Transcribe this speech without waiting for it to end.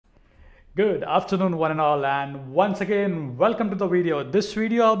Good afternoon, one and all, and once again, welcome to the video. This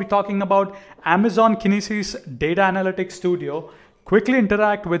video, I'll be talking about Amazon Kinesis Data Analytics Studio. Quickly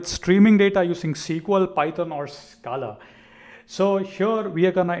interact with streaming data using SQL, Python, or Scala. So here we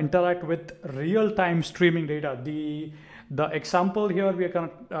are gonna interact with real-time streaming data. The example here we are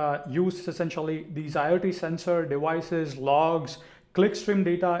gonna use essentially these IoT sensor devices, logs, clickstream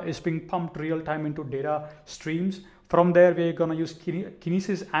data is being pumped real-time into data streams. From there, we're going to use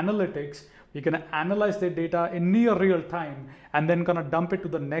Kinesis analytics. We're going to analyze the data in near real time and then going to dump it to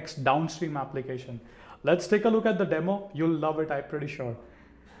the next downstream application. Let's take a look at the demo. You'll love it, I'm pretty sure.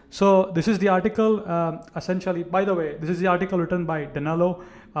 So this is the article, essentially, by the way, this is the article written by Danilo.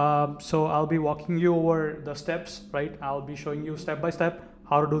 So I'll be walking you over the steps, right? I'll be showing you step by step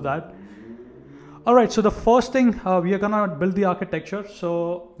how to do that. All right, so the first thing, we are gonna build the architecture.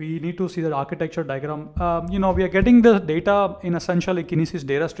 So we need to see the architecture diagram. We are getting the data in essentially Kinesis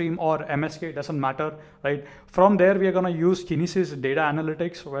data stream or MSK, doesn't matter, right? From there, we are gonna use Kinesis data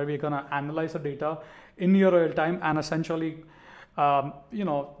analytics where we're gonna analyze the data in near real time and essentially,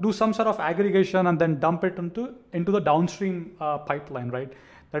 do some sort of aggregation and then dump it into the downstream pipeline, right?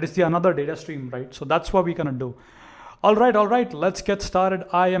 That is the another data stream, right? So that's what we're gonna do. All right, let's get started.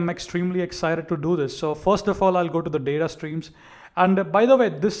 I am extremely excited to do this. So first of all, I'll go to the data streams. And by the way,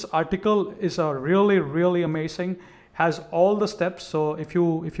 this article is really amazing, has all the steps. So if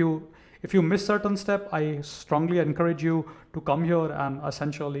you miss certain step, I strongly encourage you to come here and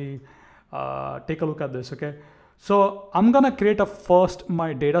essentially take a look at this, okay? So I'm gonna create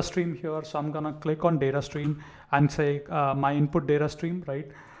my data stream here. So I'm gonna click on data stream and say my input data stream,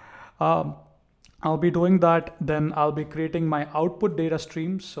 right? I'll be doing that, then I'll be creating my output data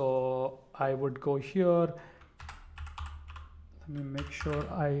stream. So I would go here. Let me make sure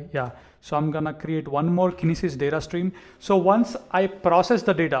So I'm gonna create one more Kinesis data stream. So once I process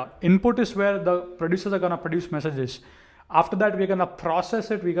the data, input is where the producers are gonna produce messages. After that, we're gonna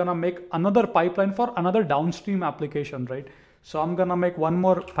process it. We're gonna make another pipeline for another downstream application, right? So I'm gonna make one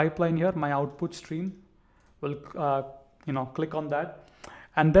more pipeline here, my output stream. We'll, click on that.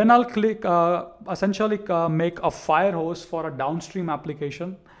 And then I'll click, essentially make a fire hose for a downstream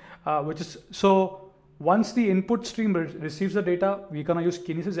application, so once the input stream receives the data, we're gonna use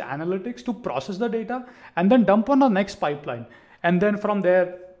Kinesis analytics to process the data and then dump on the next pipeline. And then from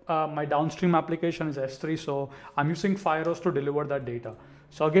there, my downstream application is S3, so I'm using fire hose to deliver that data.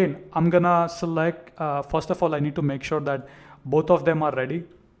 So again, I'm gonna select, first of all, I need to make sure that both of them are ready.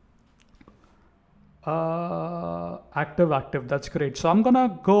 Active, that's great. So I'm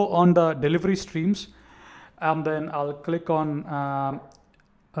gonna go on the delivery streams and then I'll click on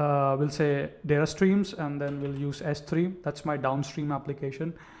we'll say data streams and then we'll use S3. That's my downstream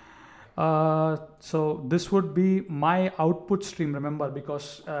application. So this would be my output stream, remember,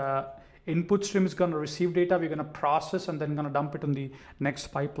 because input stream is gonna receive data, we're gonna process and then gonna dump it in the next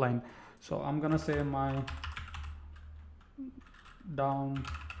pipeline. So I'm gonna say my down.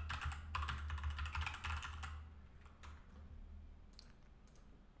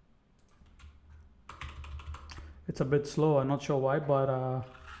 It's a bit slow, I'm not sure why, but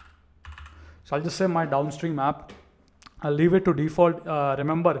so I'll just say my downstream app. I'll leave it to default.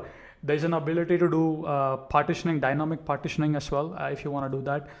 Remember, there's an ability to do partitioning, dynamic partitioning as well, if you want to do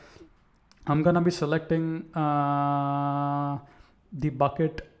that. I'm gonna be selecting the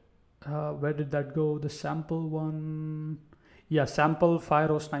bucket. Where did that go? The sample one. Yeah, sample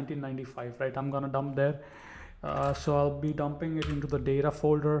firehose 1995, right? I'm gonna dump there. So I'll be dumping it into the data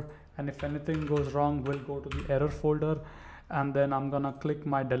folder. And if anything goes wrong, we'll go to the error folder and then I'm gonna click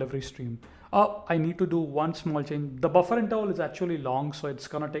my delivery stream. I need to do one small change. The buffer interval is actually long, so it's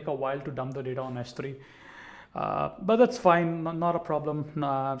gonna take a while to dump the data on S3. But that's fine, not a problem.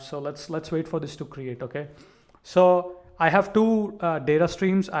 So let's wait for this to create, okay? So I have two data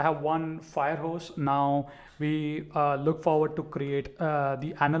streams. I have one fire hose. Now we look forward to create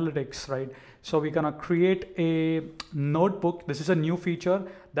the analytics, right? So we're gonna create a notebook. This is a new feature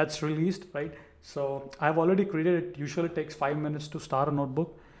that's released, right? So I've already created it. Usually takes 5 minutes to start a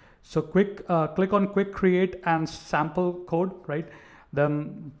notebook. So click on quick create and sample code, right?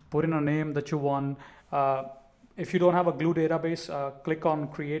 Then put in a name that you want. If you don't have a glue database, click on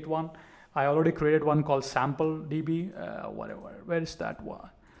create one. I already created one called sample DB, whatever. Where is that one?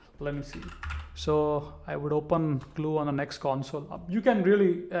 Let me see. So I would open glue on the next console. You can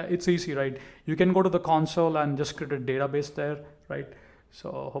really, it's easy, right? You can go to the console and just create a database there, right?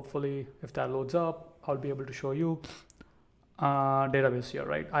 So hopefully if that loads up, I'll be able to show you database here,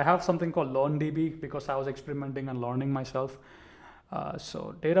 right? I have something called LearnDB because I was experimenting and learning myself.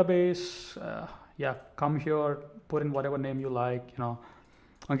 So database, yeah, come here, put in whatever name you like,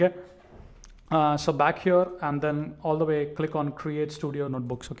 okay. So back here and then all the way click on create studio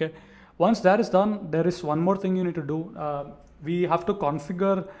notebooks. Okay, once that is done, there is one more thing you need to do. We have to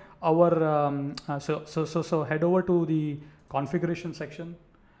configure our so head over to the configuration section.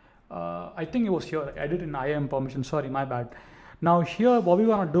 I think it was here, edit in IAM permission, sorry, my bad. Now here what we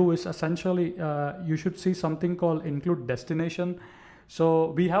want to do is essentially you should see something called include destination.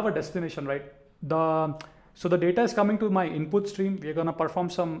 So we have a destination, right? So the data is coming to my input stream. We're going to perform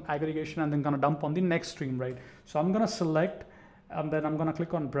some aggregation and then going to dump on the next stream, right? So I'm going to select and then I'm going to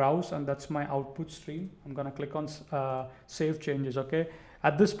click on browse, and that's my output stream. I'm going to click on save changes. Okay.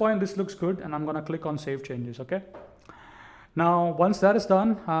 At this point, this looks good, and I'm going to click on save changes. Okay. Now, once that is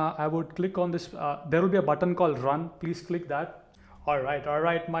done, I would click on this. There will be a button called run. Please click that. All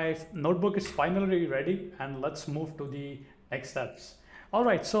right. My notebook is finally ready, and let's move to the next steps. All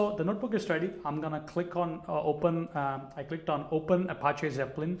right, so the notebook is ready. I'm gonna click on open. I clicked on open Apache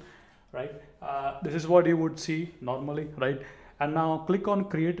Zeppelin, right? This is what you would see normally, right? And now click on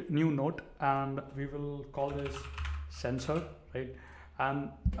create new note, and we will call this sensor, right? And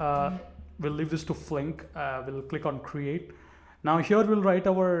we'll leave this to Flink. We'll click on create. Now here we'll write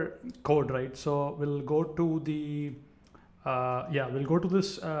our code, right? So we'll go to the we'll go to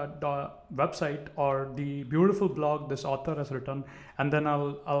this website or the beautiful blog this author has written, and then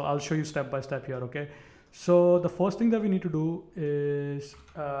I'll show you step by step here. Okay, so the first thing that we need to do is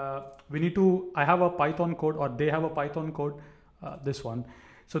I have a Python code, or they have a Python code, this one.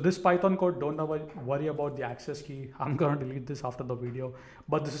 So this Python code, don't worry about the access key. I'm gonna delete this after the video,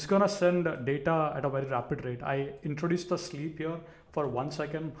 but this is gonna send data at a very rapid rate. I introduced the sleep here for 1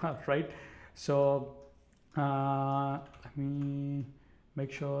 second, right? So let me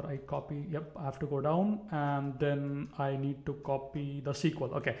make sure I copy. Yep, I have to go down, and then I need to copy the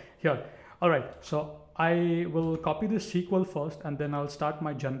SQL. Okay, here. All right, so I will copy this SQL first, and then I'll start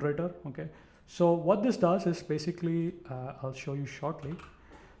my generator. Okay, so what this does is basically, I'll show you shortly.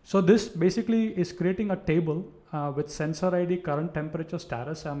 So this basically is creating a table with sensor ID, current temperature,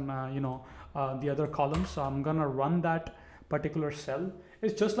 status, and the other columns. So I'm gonna run that particular cell.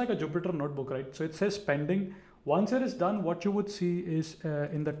 It's just like a Jupyter notebook, right? So it says pending. Once it is done, what you would see is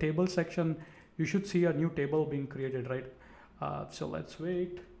in the table section, you should see a new table being created, right? So let's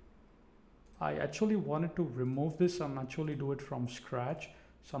wait. I actually wanted to remove this and actually do it from scratch.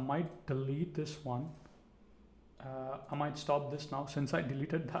 So I might delete this one. I might stop this now since I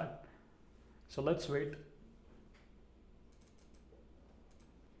deleted that. So let's wait.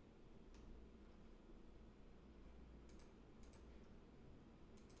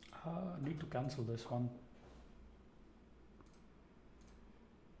 Need to cancel this one.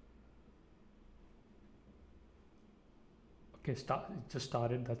 Okay, it just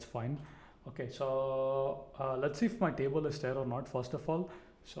started, that's fine. Okay, so let's see if my table is there or not, first of all.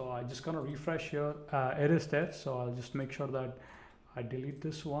 So I'm just gonna refresh here. It is there, so I'll just make sure that I delete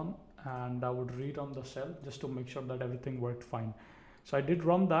this one, and I would read on the cell just to make sure that everything worked fine. So I did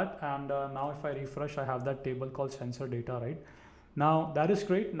run that, and now if I refresh, I have that table called sensor data, right? Now that is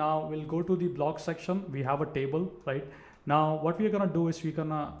great. Now we'll go to the block section. We have a table, right? Now what we're gonna do is we're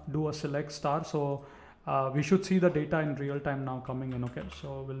gonna do a select star. So we should see the data in real time now coming in. Okay,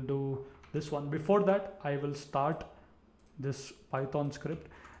 so we'll do this one. Before that, I will start this Python script.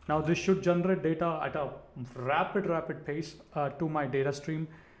 Now this should generate data at a rapid pace to my data stream.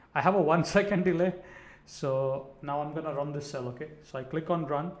 I have a 1 second delay. So now I'm gonna run this cell. Okay, so I click on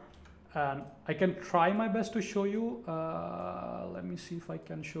run, and I can try my best to show you. Let me see if I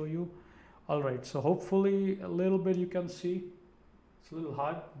can show you. All right, so hopefully a little bit you can see. It's a little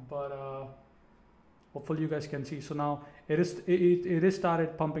hard, but hopefully you guys can see. So now it is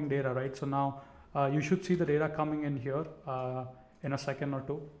started pumping data, right? So now you should see the data coming in here in a second or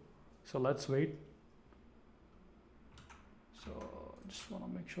two. So let's wait. So just want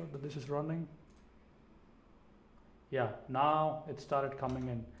to make sure that this is running. Yeah, now it started coming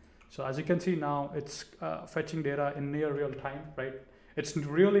in. So as you can see now, it's fetching data in near real time, right? It's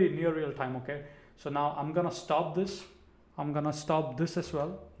really near real time, okay? So now I'm gonna stop this. I'm gonna stop this as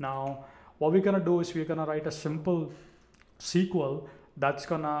well. Now, what we're gonna do is we're gonna write a simple SQL that's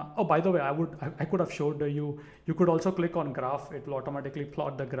gonna, oh, by the way, I could have showed you could also click on graph. It will automatically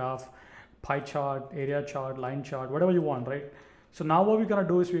plot the graph, pie chart, area chart, line chart, whatever you want, right? So now what we're gonna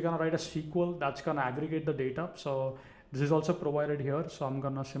do is we're gonna write a SQL that's gonna aggregate the data. So this is also provided here. So I'm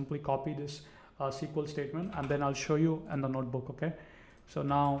gonna simply copy this SQL statement, and then I'll show you in the notebook, okay? So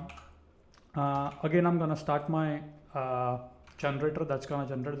now, again, I'm gonna start my generator that's gonna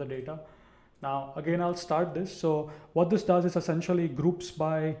generate the data. Now, again, I'll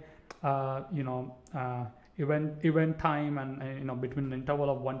event time, and between an interval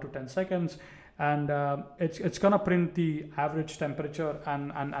of 1 to 10 seconds, and it's gonna print the average temperature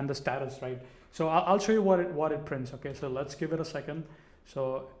and the status, right? So I'll show you what it prints. Okay, so let's give it a second.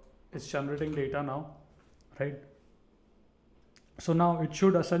 So it's generating data now, right? So now it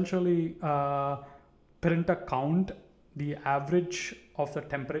should essentially print a count, the average of the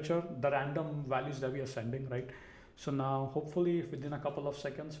temperature, the random values that we are sending, right? So now hopefully within a couple of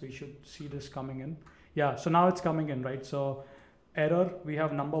seconds we should see this coming in. Yeah, so now it's coming in, right? So error, we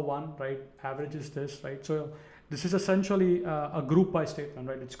have number 1, right? Average is this, right? So this is essentially a group by statement,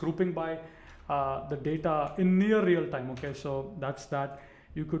 right? It's grouping by the data in near real time. Okay, so that's that.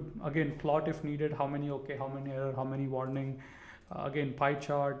 You could again plot if needed, how many okay, how many error, how many warning. Again, pie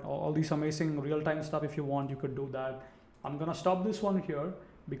chart, all these amazing real-time stuff. If you want, you could do that. I'm gonna stop this one here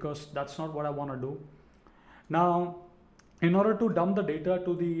because that's not what I want to do. Now, in order to dump the data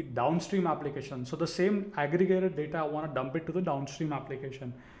to the downstream application, so the same aggregated data, I want to dump it to the downstream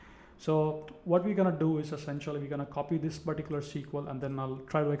application. So what we're gonna do is essentially we're gonna copy this particular SQL, and then I'll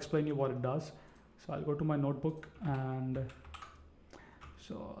try to explain you what it does. So I'll go to my notebook, and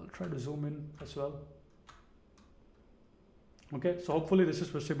so I'll try to zoom in as well. Okay, so hopefully this is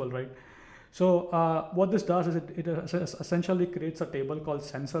visible, right? So what this does is it essentially creates a table called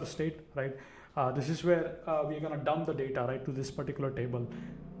sensor state, right? This is where we're gonna dump the data, right, to this particular table.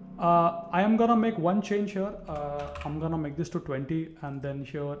 I am gonna make one change here. I'm gonna make this to 20, and then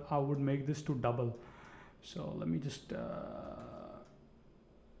here I would make this to double. So let me just,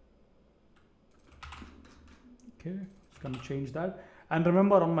 okay, it's gonna change that. And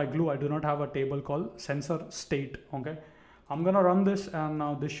remember, on my glue, I do not have a table called sensor state, okay? I'm gonna run this, and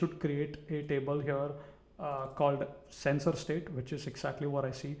now this should create a table here called sensor state, which is exactly what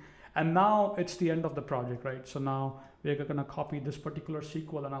I see. And now it's the end of the project, right? So now we're gonna copy this particular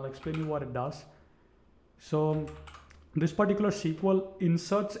SQL, and I'll explain you what it does. So this particular SQL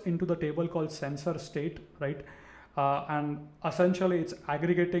inserts into the table called sensor state, right? And essentially it's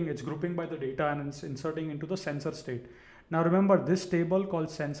aggregating, it's grouping by the data, and it's inserting into the sensor state. Now remember, this table called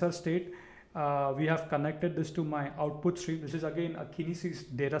sensor state, we have connected this to my output stream. This is again a Kinesis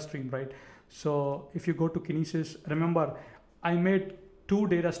data stream, right? So if you go to Kinesis, remember I made 2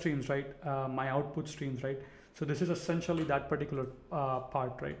 data streams, right? My output streams, right? So this is essentially that particular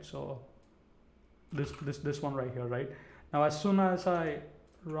part, right? So this one right here, right? Now as soon as I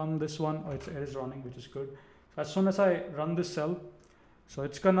run this one, it is running, which is good. So as soon as I run this cell, so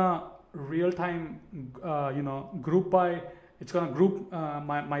it's gonna real time, group by. It's gonna group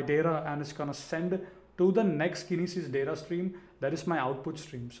my data, and it's gonna send to the next Kinesis data stream. That is my output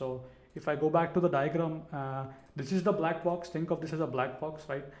stream. So if I go back to the diagram, this is the black box. Think of this as a black box,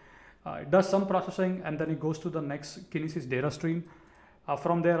 right? It does some processing, and then it goes to the next Kinesis data stream.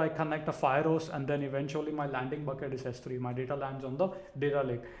 From there, I connect a Firos, and then eventually my landing bucket is S3. My data lands on the data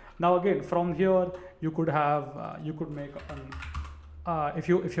lake. Now again, from here, you could have, you could make an, if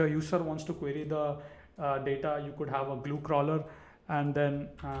your user wants to query the data, you could have a glue crawler, and then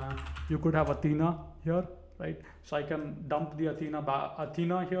you could have Athena here, right? So I can dump the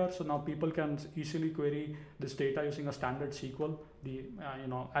Athena here. So now people can easily query this data using a standard SQL, the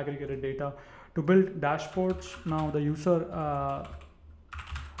aggregated data. To build dashboards, now the user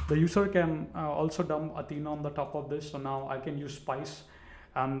can also dump Athena on the top of this. So now I can use Spice,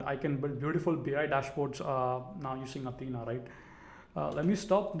 and I can build beautiful BI dashboards now using Athena, right? Let me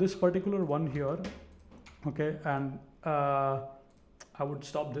stop this particular one here. Okay, and I would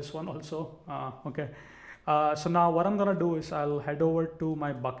stop this one also. Okay, so now what I'm gonna do is I'll head over to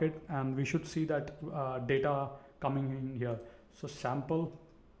my bucket, and we should see that data coming in here. So sample,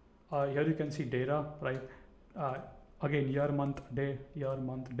 here you can see data, right? Again, year, month, day, year,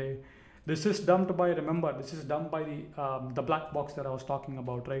 month, day. This is dumped by, remember, this is dumped by the black box that I was talking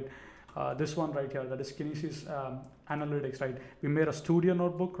about, right? This one right here, that is Kinesis analytics, right? We made a studio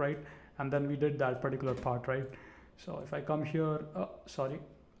notebook, right? And then we did that particular part, right? So if I come here, if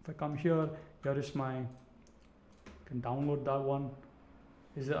I come here, here is my, I can download that one.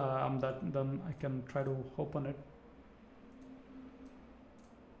 Then I can try to open it.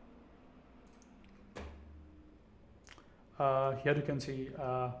 Here you can see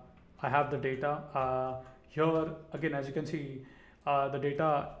I have the data. Here again, as you can see, the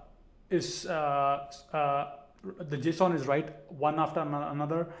data is the JSON is right one after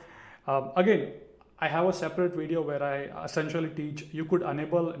another. Again, I have a separate video where I essentially teach you could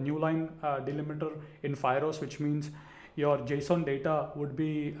enable new line delimiter in Firos, which means your JSON data would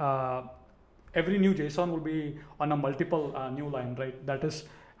be every new JSON will be on a multiple new line, right? That is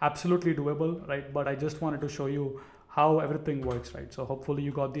absolutely doable, right? But I just wanted to show you how everything works, right? So hopefully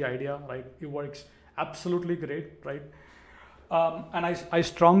you got the idea, right? It works absolutely great, right? And I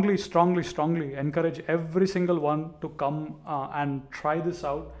strongly encourage every single one to come and try this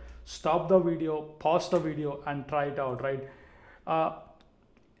out. Stop the video, pause the video, and try it out, right? Uh,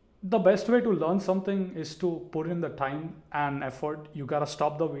 the best way to learn something is to put in the time and effort. You gotta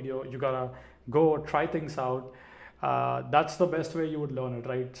stop the video, you gotta go try things out. That's the best way you would learn it,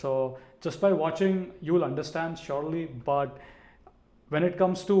 right? So just by watching, you will understand surely, but when it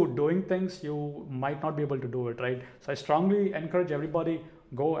comes to doing things, you might not be able to do it, right? So I strongly encourage everybody,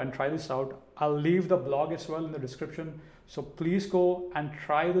 go and try this out. I'll leave the blog as well in the description. So please go and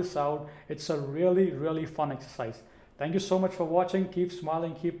try this out. It's a really fun exercise. Thank you so much for watching. Keep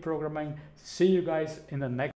smiling, keep programming. See you guys in the next